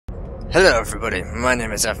Hello everybody, my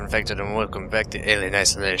name is F-Infected and welcome back to Alien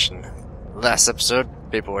Isolation. Last episode,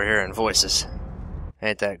 people were hearing voices.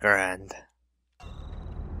 Ain't that grand?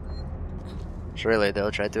 Surely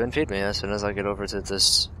they'll try to impede me as soon as I get over to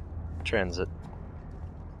this transit.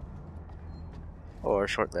 Or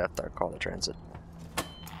shortly after I call the transit.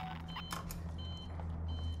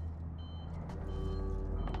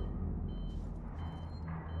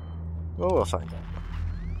 Well, we'll find out.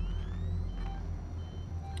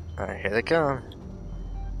 Alright, here they come.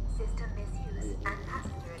 System misuse and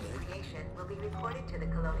passenger inebriation will be reported to the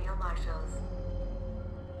Colonial Marshals.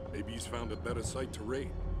 Maybe he's found a better site to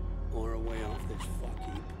raid. Or a way off this fuck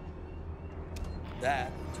heap.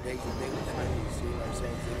 That, today's the day we finally seal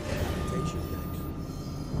ourselves into the habitation decks.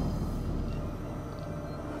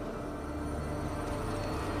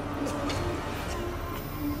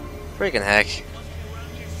 Freaking heck.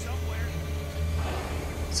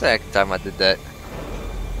 It's the second time I did that.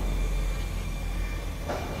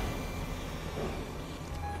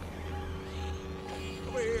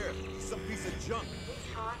 Over here, some piece of junk.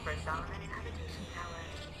 It's hard for Solomon's habitation tower.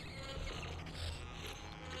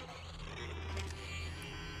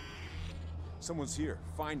 Someone's here.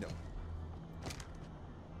 Find him.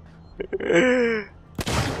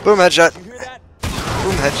 Boom headshot. You hear that?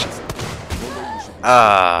 Boom headshot.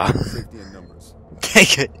 Safety in numbers.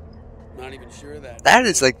 Take it. Not even sure that. That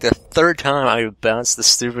is like the third time I bounced the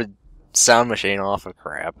stupid sound machine off of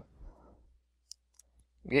crap.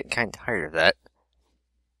 I'm getting kind of tired of that.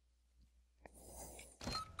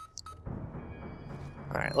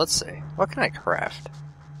 Alright, let's see. What can I craft?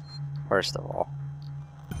 First of all,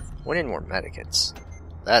 we need more medikits.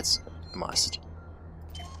 That's a must.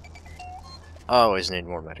 Always need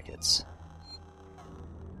more medikits.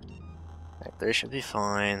 Right, they should be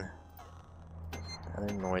fine.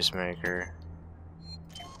 Another noisemaker.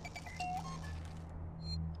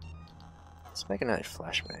 Let's make another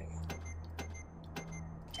flashbang.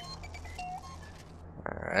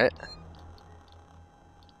 Alright.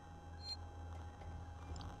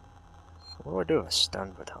 What do I do with a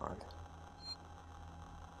stun baton?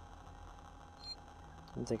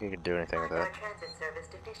 I don't think I could do anything with Our that. transit service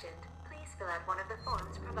deficient. Please fill out one of the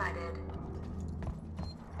forms provided.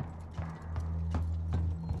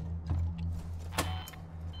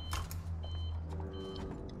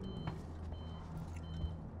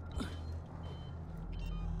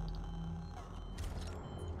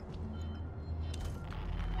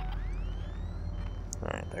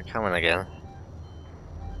 Alright, they're coming again.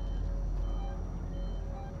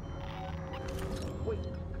 Wait,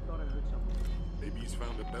 I thought I heard something. Maybe he's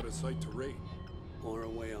found a better site to raid. Or a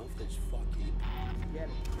way off this fuck heap. Get it,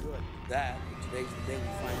 good. That, today's the day we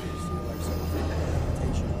finally seal ourselves into the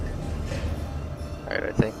habitation decks. Alright,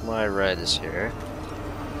 I think my red is here.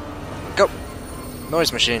 Go!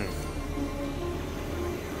 Noise machine.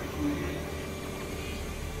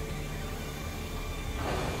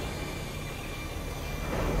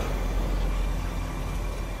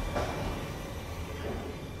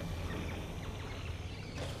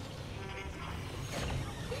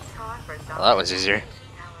 It's hard for Solomon's Well, that was easier. habitation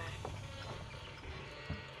tower.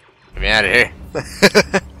 Get me out of here.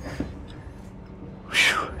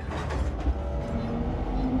 Whew.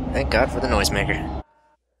 Thank God for the noisemaker.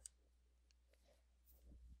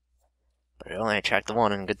 But it only attracted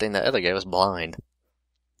one, and good thing that other guy was blind.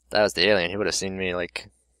 If that was the alien, he would have seen me like,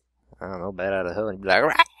 I don't know, bad out of the hill, and he'd be like,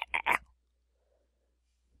 "Rah!"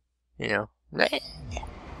 You know, "Rah!" I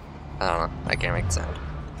don't know, I can't make the sound.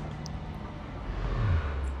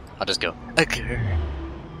 I'll just go, "Agger."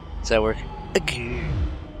 Does that work? Agger.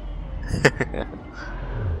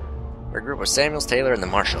 Our group was Samuels, Taylor, and the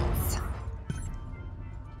Marshals.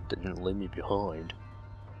 Didn't leave me behind.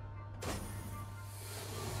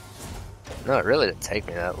 No, it really didn't take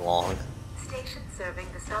me that long. Station serving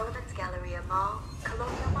the Solomon's Galleria Mall,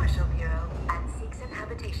 Colonial Marshal Bureau, and Seekson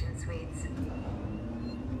Habitation Suites.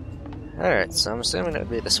 Alright, so I'm assuming it would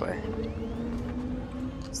be this way.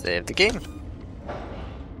 Save the game.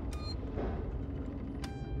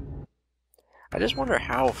 I just wonder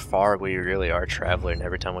how far we really are traveling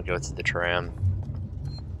every time we go through the tram.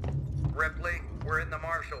 Ripley, we're in the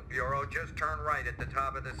Marshal Bureau. Just turn right at the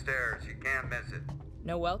top of the stairs. You can't miss it.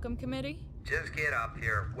 No welcome committee? Just get up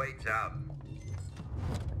here. Wait's out.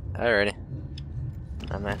 Alrighty.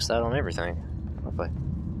 I'm maxed out on everything. Hopefully.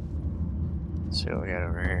 Let's see what we got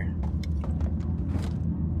over here.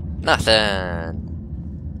 Nothing!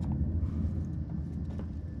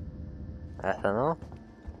 Ethanol?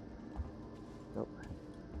 Nope.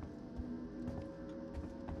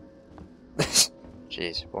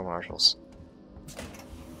 Jeez, poor marshals.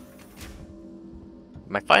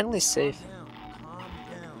 Am I finally safe? Calm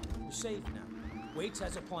down. You're safe now. Waits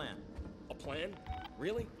has a plan. A plan?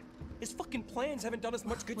 Really? His fucking plans haven't done us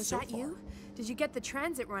much good Was so that far. you? Did you get the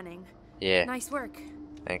transit running? Yeah. Nice work.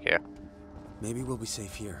 Thank you. Maybe we'll be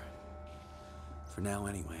safe here. For now,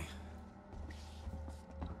 anyway.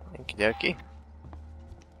 Okie dokie.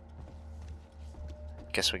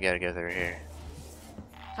 Guess we gotta go through here.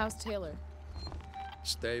 How's Taylor?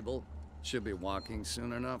 Stable. Should be walking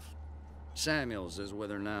soon enough. Samuels is with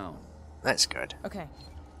her now. That's good. Okay.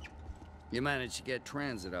 You managed to get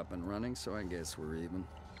transit up and running, so I guess we're even.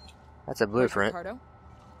 That's a blueprint. Ricardo?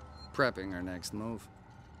 Prepping our next move.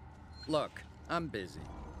 Look, I'm busy.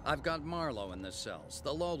 I've got Marlowe in the cells,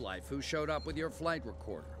 the lowlife who showed up with your flight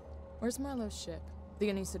recorder. Where's Marlowe's ship? The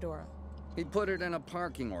Anisadora. He put it in a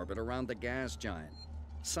parking orbit around the gas giant.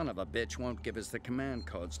 Son of a bitch won't give us the command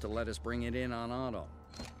codes to let us bring it in on auto.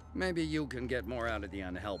 Maybe you can get more out of the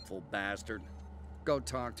unhelpful bastard. Go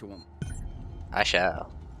talk to him. I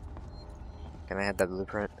shall. Can I have that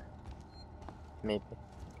blueprint? Maybe.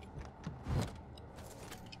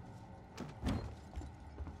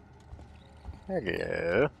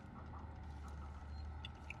 Hello.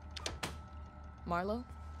 Marlowe?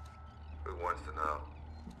 Who wants to know?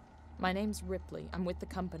 My name's Ripley. I'm with the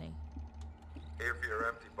company. Here for your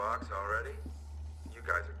empty box already? You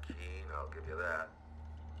guys are keen, I'll give you that.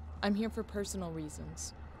 I'm here for personal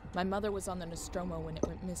reasons. My mother was on the Nostromo when it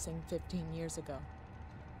went missing 15 years ago.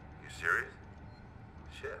 You serious?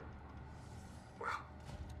 Ship? Well,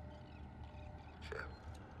 ship.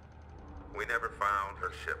 We never found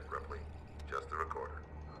her ship, Ripley. Just the recorder.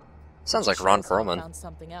 Sounds like Ron Sure, I Perlman. found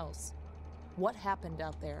something else. What happened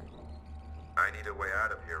out there? I need a way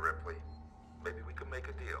out of here, Ripley. Maybe we can make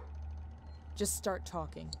a deal. Just start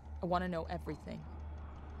talking. I want to know everything.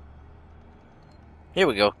 Here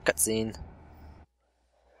we go. Cutscene.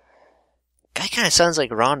 Guy kind of sounds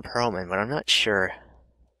like Ron Perlman, but I'm not sure.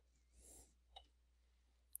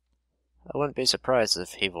 I wouldn't be surprised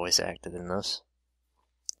if he voice acted in this.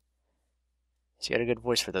 He's got a good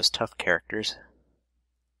voice for those tough characters.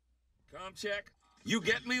 Com check. You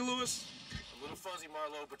get me, Lewis? A little fuzzy,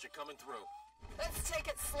 Marlowe, but you're coming through. Let's take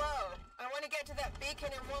it slow. I want to get to that beacon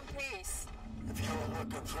in one piece. If you're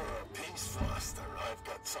looking for a peace, Foster, I've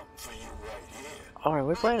got something for you right here. Oh, are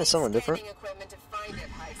we playing as someone different? Equipment to find it,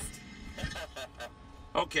 Heist.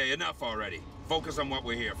 Okay, enough already. Focus on what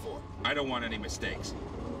we're here for. I don't want any mistakes.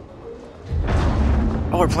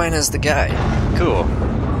 Oh, we're playing as the guy. Cool.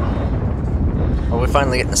 Oh, we're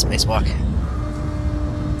finally getting the spacewalk.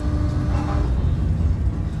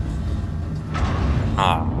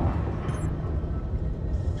 Ah.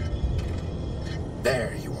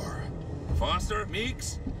 There you are. Foster,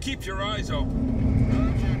 Meeks, keep your eyes open.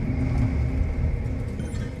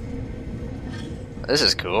 This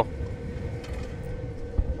is cool.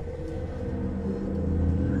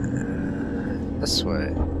 This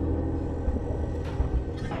way.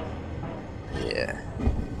 Yeah.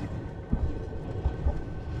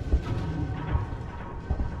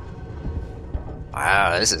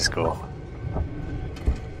 Wow, this is cool.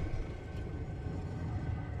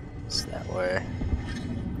 It's that way.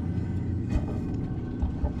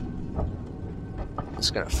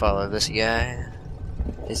 Just gonna follow this guy.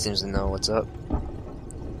 He seems to know what's up.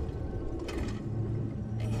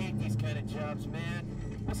 I hate these kind of jobs, man.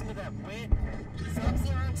 Listen to that wind.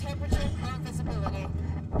 Sub-zero temperature, low visibility.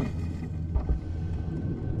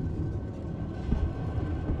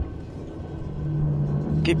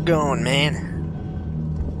 Keep going, man.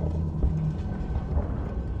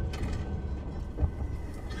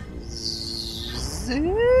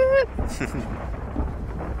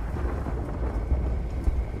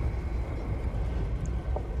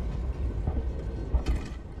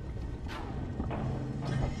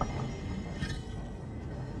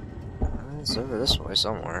 It's over this way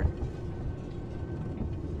somewhere.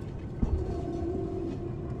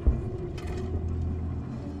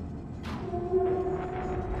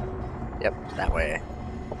 Yep, that way.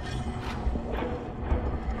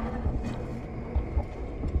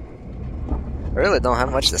 I really don't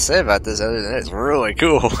have much to say about this other than it's really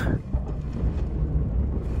cool. Oh,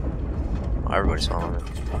 everybody's following me.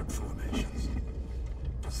 Rock formations.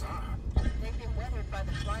 Bizarre. They've been weathered by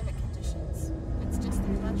the climate conditions. It's just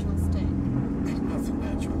their natural state. There's nothing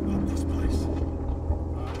natural about this place.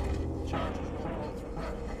 Charges won't roll through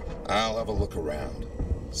that. I'll have a look around.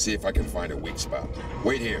 See if I can find a weak spot.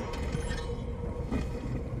 Wait here.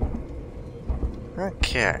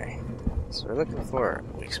 Okay. So we're looking for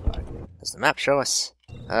a weak spot. Does the map show us?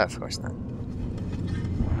 Of course not.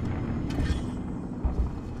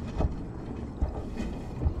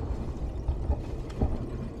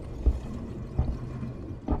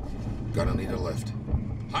 Gonna need a lift.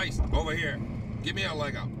 Heist, over here. Give me a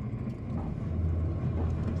leg up.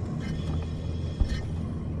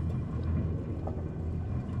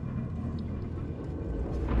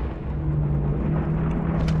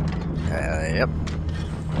 Yep.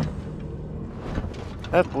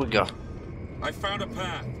 Up we go. I found a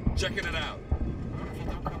path. Checking it out.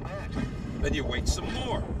 Then you wait some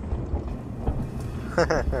more.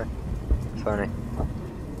 Funny.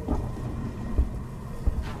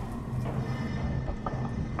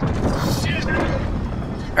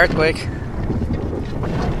 Earthquake.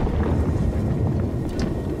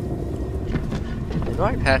 Did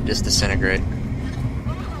my path just disintegrate?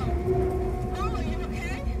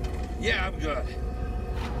 Yeah, I'm good.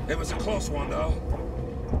 It was a close one, though.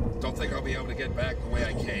 Don't think I'll be able to get back the way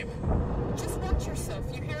I came. Just watch yourself,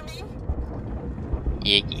 you hear me?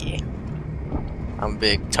 Yeah. I'm a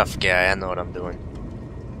big, tough guy. I know what I'm doing.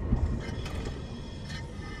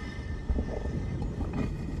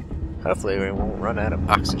 Hopefully we won't run out of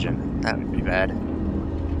oxygen. That would be bad.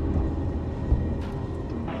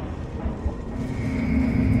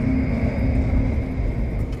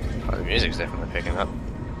 Oh, the music's definitely picking up.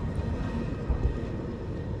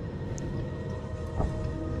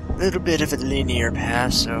 A little bit of a linear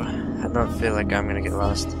path, so I don't feel like I'm gonna get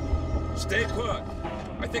lost. Stay put.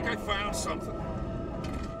 I think I found something.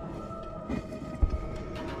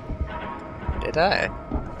 Did I?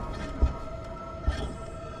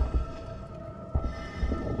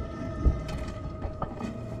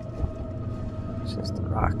 It's just the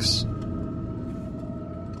rocks.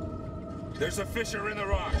 There's a fissure in the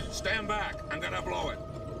rock. Stand back. I'm gonna blow it.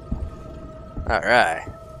 Alright.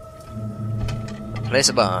 Place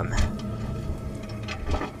a bomb.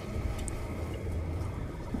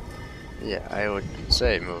 Yeah, I would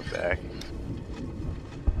say move back.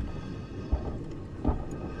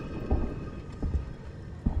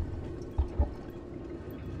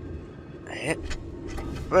 Hit.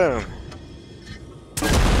 Boom.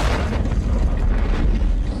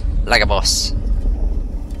 Like a boss.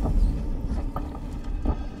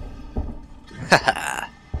 Haha.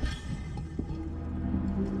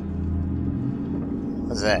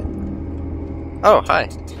 What's that? Oh, hi.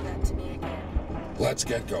 Let's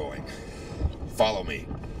get going. Follow me.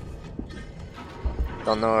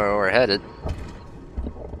 Don't know where we're headed.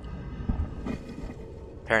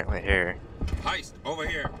 Apparently here. Heist, over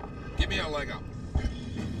here. Give me a leg up.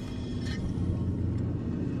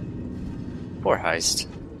 Poor Heist.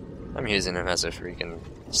 I'm using him as a freaking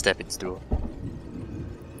stepping stool.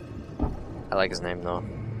 I like his name though.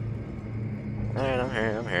 Alright,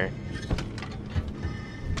 I'm here.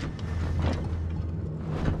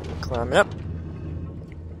 Climb up.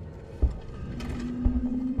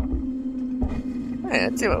 Alright,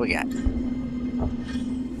 let's see what we got.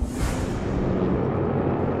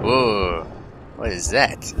 Whoa, what is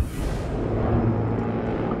that?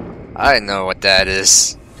 I know what that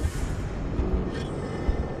is.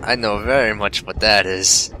 I know very much what that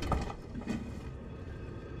is.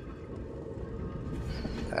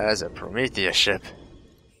 That is a Prometheus ship.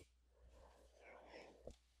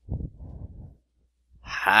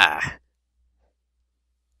 Ha!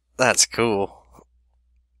 That's cool.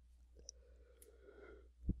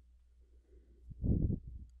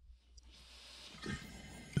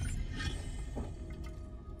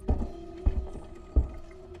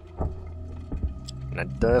 And I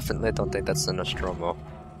definitely don't think that's the Nostromo.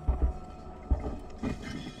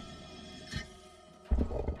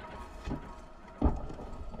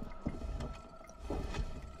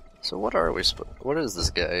 So what are we what is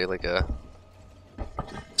this guy? Like a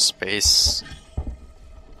space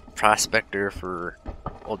prospector for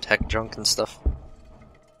old tech junk and stuff?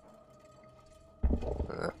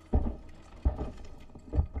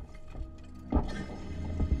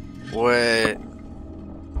 Wait.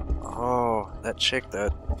 Oh, that chick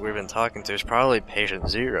that we've been talking to is probably Patient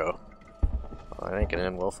Zero. Well, that ain't gonna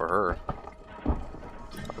end well for her.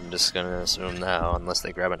 I'm just gonna assume now, unless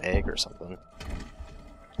they grab an egg or something.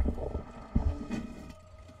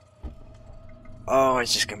 Oh,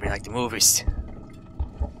 it's just gonna be like the movies.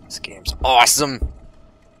 This game's awesome!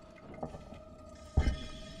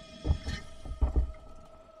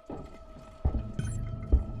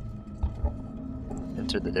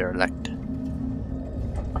 Enter the derelict.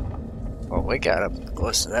 Oh, we got up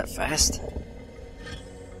close to that fast.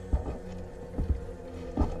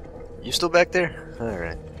 You still back there?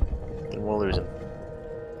 Alright. Then we'll lose him.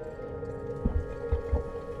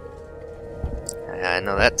 I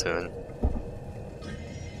know that tune.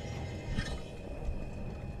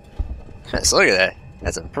 So look at that.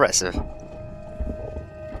 That's impressive. I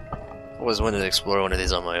always wanted to explore one of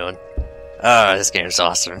these on my own. Ah, this game's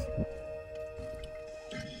awesome.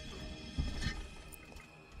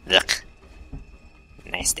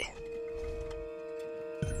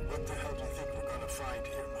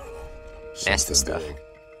 Nasty stuff. Big.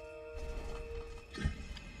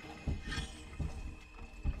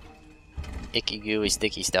 Icky, gooey,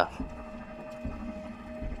 sticky stuff.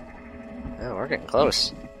 Oh, we're getting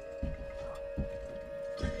close.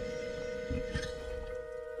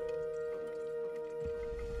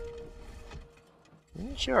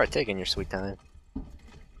 Sure, taking your sweet time.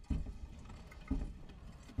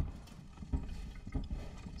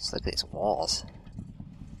 Just look at these walls.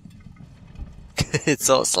 It's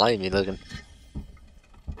all slimy looking.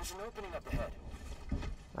 There's an opening up ahead.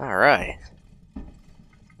 Alright.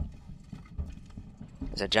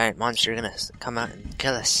 Is a giant monster gonna come out and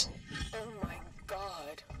kill us? Oh my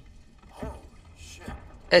god. Holy shit.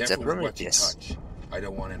 It's a Careful with what you Prometheus. touch. I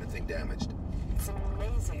don't want anything damaged. It's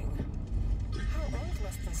amazing. How old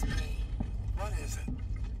must this be? What is it?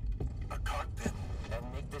 A cockpit?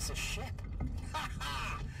 And make this a ship? Ha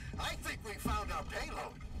ha! I think we found our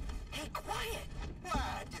payload. Hey, quiet!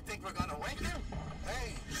 What? You think we're gonna wake him?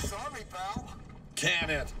 Hey, sorry, pal. Can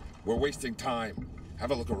it? We're wasting time.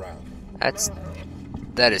 Have a look around.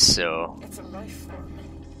 That is so. It's a life form.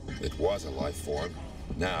 It was a life form.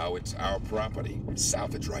 Now it's our property.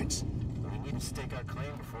 Salvage rights. We need to stake our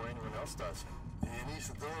claim before anyone else does. And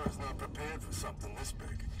Isadora is not prepared for something this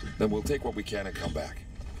big. Then we'll take what we can and come back.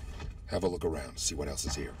 Have a look around. See what else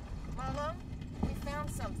is here. Marlo, we found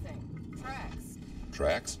something. Tracks.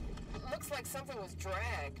 Tracks? Looks like something was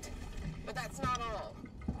dragged. But that's not all.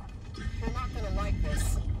 You're not gonna like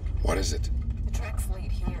this. What is it? The tracks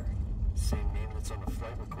lead here. Same name that's on the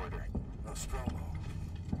flight recorder. Nostromo.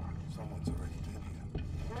 Someone's already been here.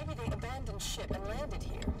 Maybe they abandoned ship and landed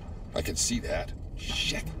here. I can see that.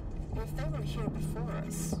 Shit. If they were here before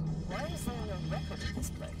us, why is there no record of this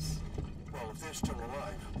place? Well, if they're still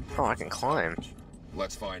alive... Oh, I can climb.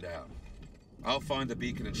 Let's find out. I'll find the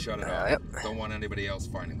beacon and shut it off. Yep. Don't want anybody else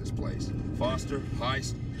finding this place. Foster,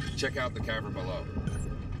 Heist, check out the cavern below.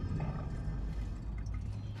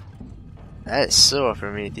 That is so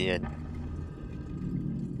Promethean.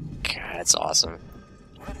 God, that's awesome.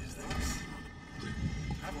 What is this?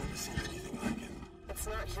 I've never seen anything like it. It's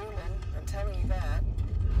not human, I'm telling you that.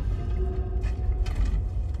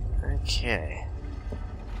 Okay.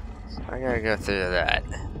 So I gotta go through that.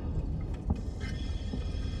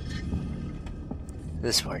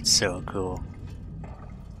 This part's so cool.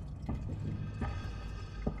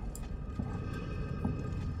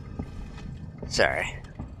 Sorry.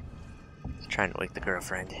 Trying to wake the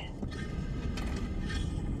girlfriend.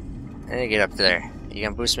 Hey, get up there. You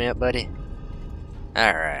gonna boost me up, buddy?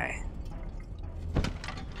 Alright.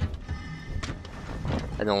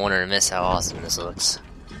 I don't want her to miss how awesome this looks.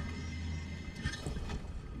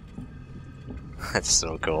 That's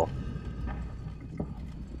so cool.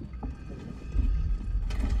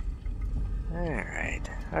 Alright.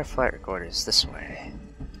 Our flight recorder's this way.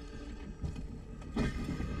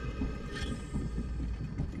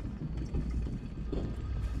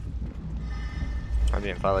 I'm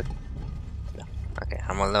being followed. No. Okay,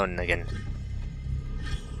 I'm alone again.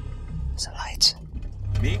 There's a light.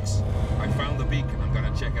 Meeks, I found the beacon. I'm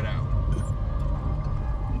gonna check it out.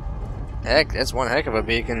 Heck, that's one heck of a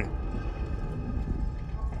beacon.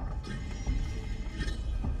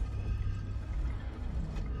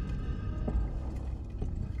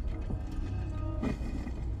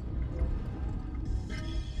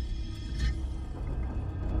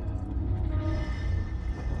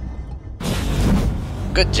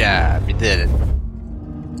 Good job, you did it.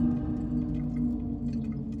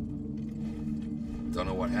 Don't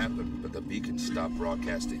know what happened, but the beacon stopped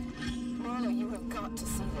broadcasting. Marlo, you have got to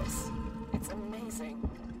see this. It's amazing.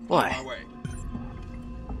 Why? On my way.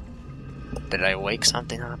 Did I wake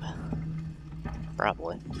something up?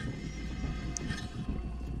 Probably.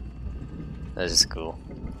 This is cool.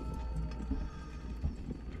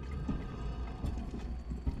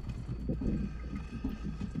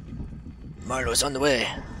 Marlo's on the way,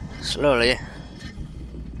 slowly,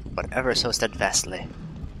 but ever so steadfastly.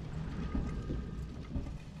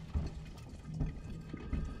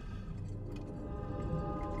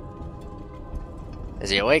 Is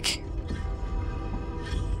he awake?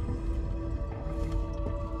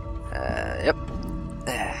 Yep.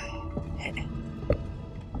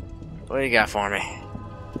 What do you got for me?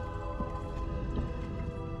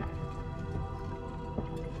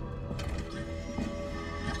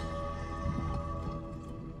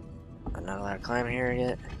 I'm not allowed to climb here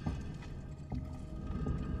yet.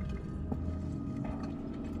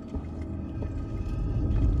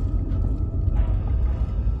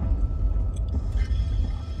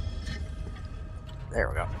 There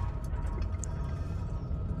we go.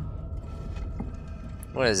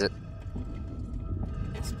 What is it?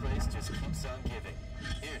 This place just keeps on giving.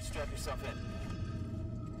 Here, strap yourself in.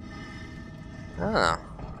 Oh.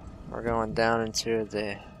 We're going down into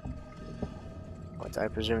the... what I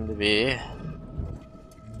presume to be...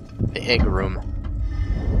 the egg room.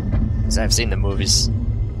 Because I've seen the movies.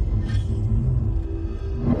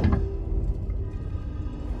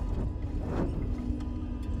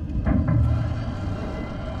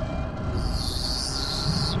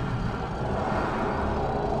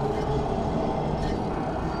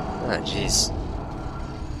 Oh, jeez.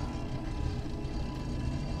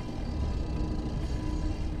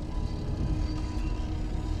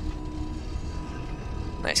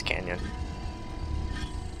 Nice canyon.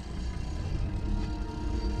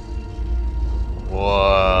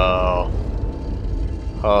 Whoa.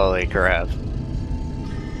 Holy crap.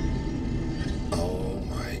 Oh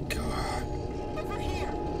my god. Over here.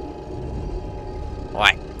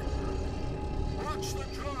 What? Watch the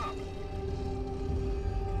drop.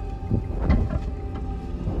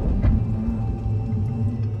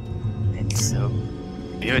 It's so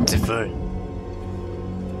beautiful.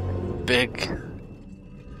 Big.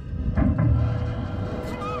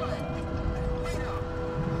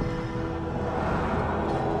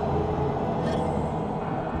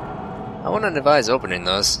 I wouldn't advise opening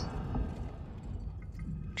those.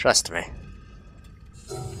 Trust me.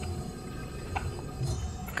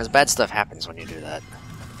 Because bad stuff happens when you do that.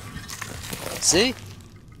 See?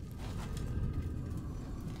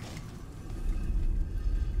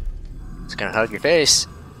 It's gonna hug your face.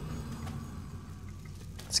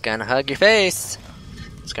 It's gonna hug your face.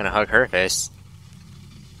 It's gonna hug her face.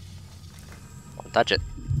 Don't touch it.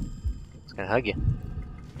 It's gonna hug you.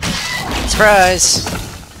 Surprise!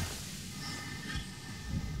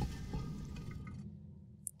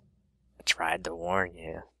 I tried to warn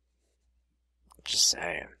you. Just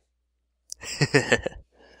saying.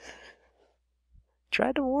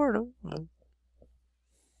 Tried to warn him.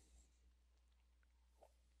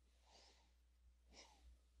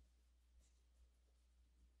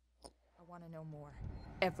 I want to know more.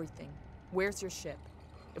 Everything. Where's your ship?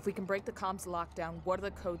 If we can break the comms lockdown, what are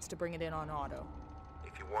the codes to bring it in on auto?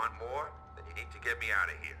 If you want more, then you need to get me out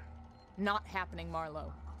of here. Not happening,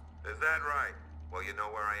 Marlowe. Is that right? Well, you know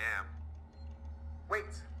where I am.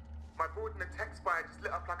 Wait. My board in the tech spire just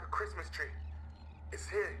lit up like a Christmas tree. It's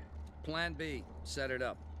here. Plan B. Set it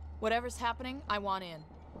up. Whatever's happening, I want in.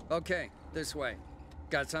 Okay, this way.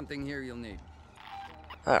 Got something here you'll need.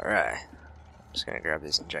 Alright. I'm just gonna grab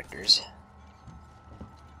these injectors.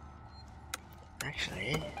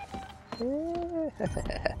 Actually...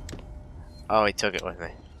 oh, he took it with me.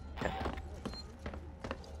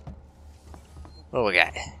 What do we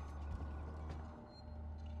got?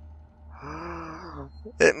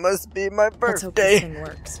 It must be my birthday. Let's hope this thing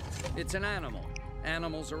works. It's an animal.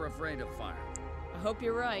 Animals are afraid of fire. I hope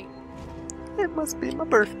you're right. It must be my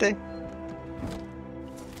birthday.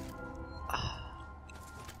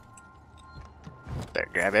 Better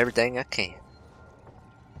grab everything I can.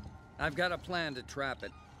 I've got a plan to trap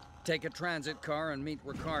it. Take a transit car and meet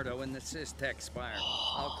Ricardo in the Systech Spire.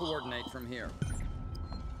 I'll coordinate from here.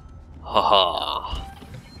 Oh.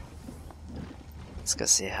 Let's go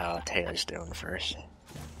see how Taylor's doing first.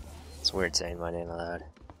 It's weird saying my name aloud.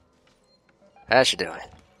 How's she doing?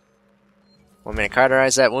 Want me to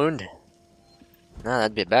cauterize that wound? No,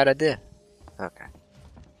 that'd be a bad idea. Okay.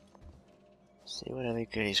 See what other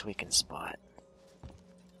goodies we can spot.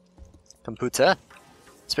 Computer?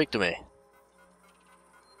 Speak to me.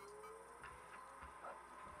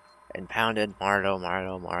 Impounded Marlowe.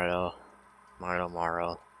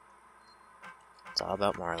 It's all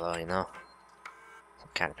about Marlowe, you know? Some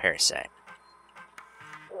kind of parasite.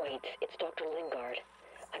 Wait, it's Dr. Lingard.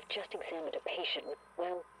 I've just examined a patient with,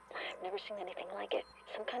 well, I've never seen anything like it.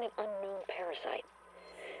 Some kind of unknown parasite.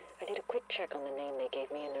 I did a quick check on the name they gave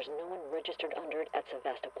me, and there's no one registered under it at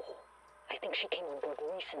Sevastopol. I think she came on board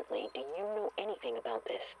recently. Do you know anything about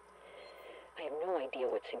this? I have no idea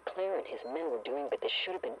what Sinclair and his men were doing, but this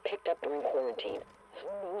should have been picked up during quarantine. Who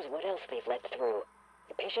knows what else they've let through?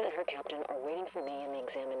 The patient and her captain are waiting for me in the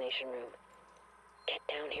examination room. Get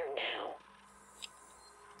down here now.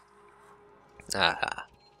 Aha.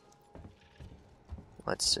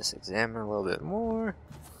 Let's just examine a little bit more.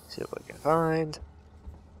 See what we can find.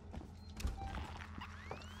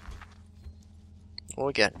 What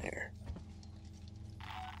we got in here?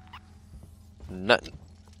 Nothing.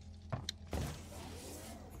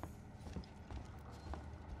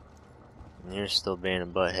 You're still being a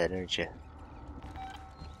butthead, aren't you?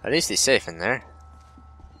 At least he's safe in there.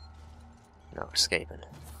 No escaping.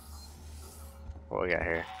 What we got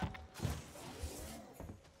here?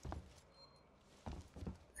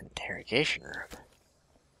 Interrogation room.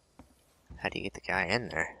 How do you get the guy in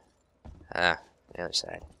there? Ah, the other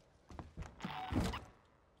side.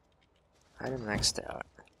 Item maxed out.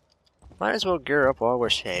 Might as well gear up while we're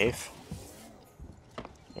safe.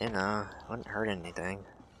 You know, wouldn't hurt anything.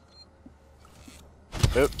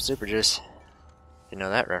 Oop, super juice. You know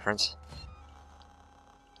that reference.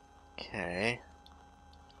 Okay.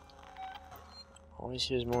 Always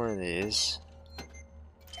use more of these. I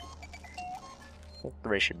think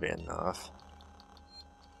 3 should be enough.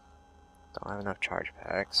 Don't have enough charge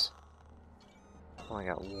packs. Only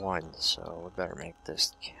got 1, so we better make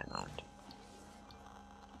this count.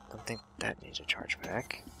 Don't think that needs a charge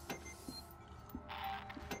pack.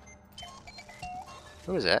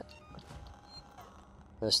 Who is that?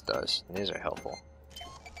 This does. These are helpful.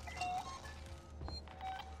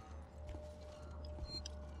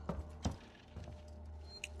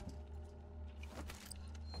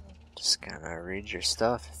 Just gonna read your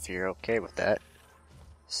stuff if you're okay with that.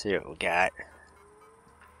 See what we got.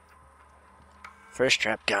 First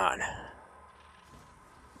trap gone.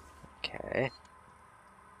 Okay.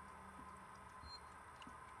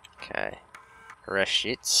 Okay. Arrest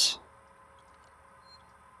sheets.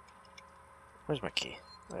 Where's my key?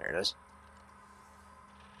 There it is.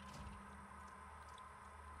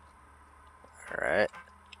 Alright.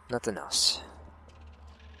 Nothing else.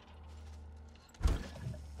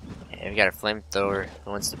 Yeah, we got a flamethrower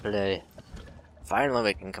who wants to play. Finally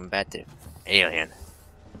we can combat the alien.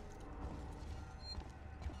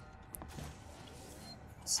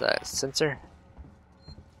 What's that? Sensor?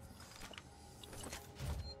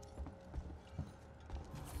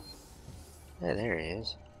 Yeah, there he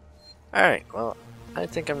is. Alright, well, I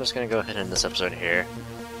think I'm just gonna go ahead and end this episode here.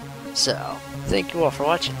 So, thank you all for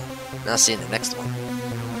watching, and I'll see you in the next one.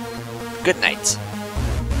 Good night!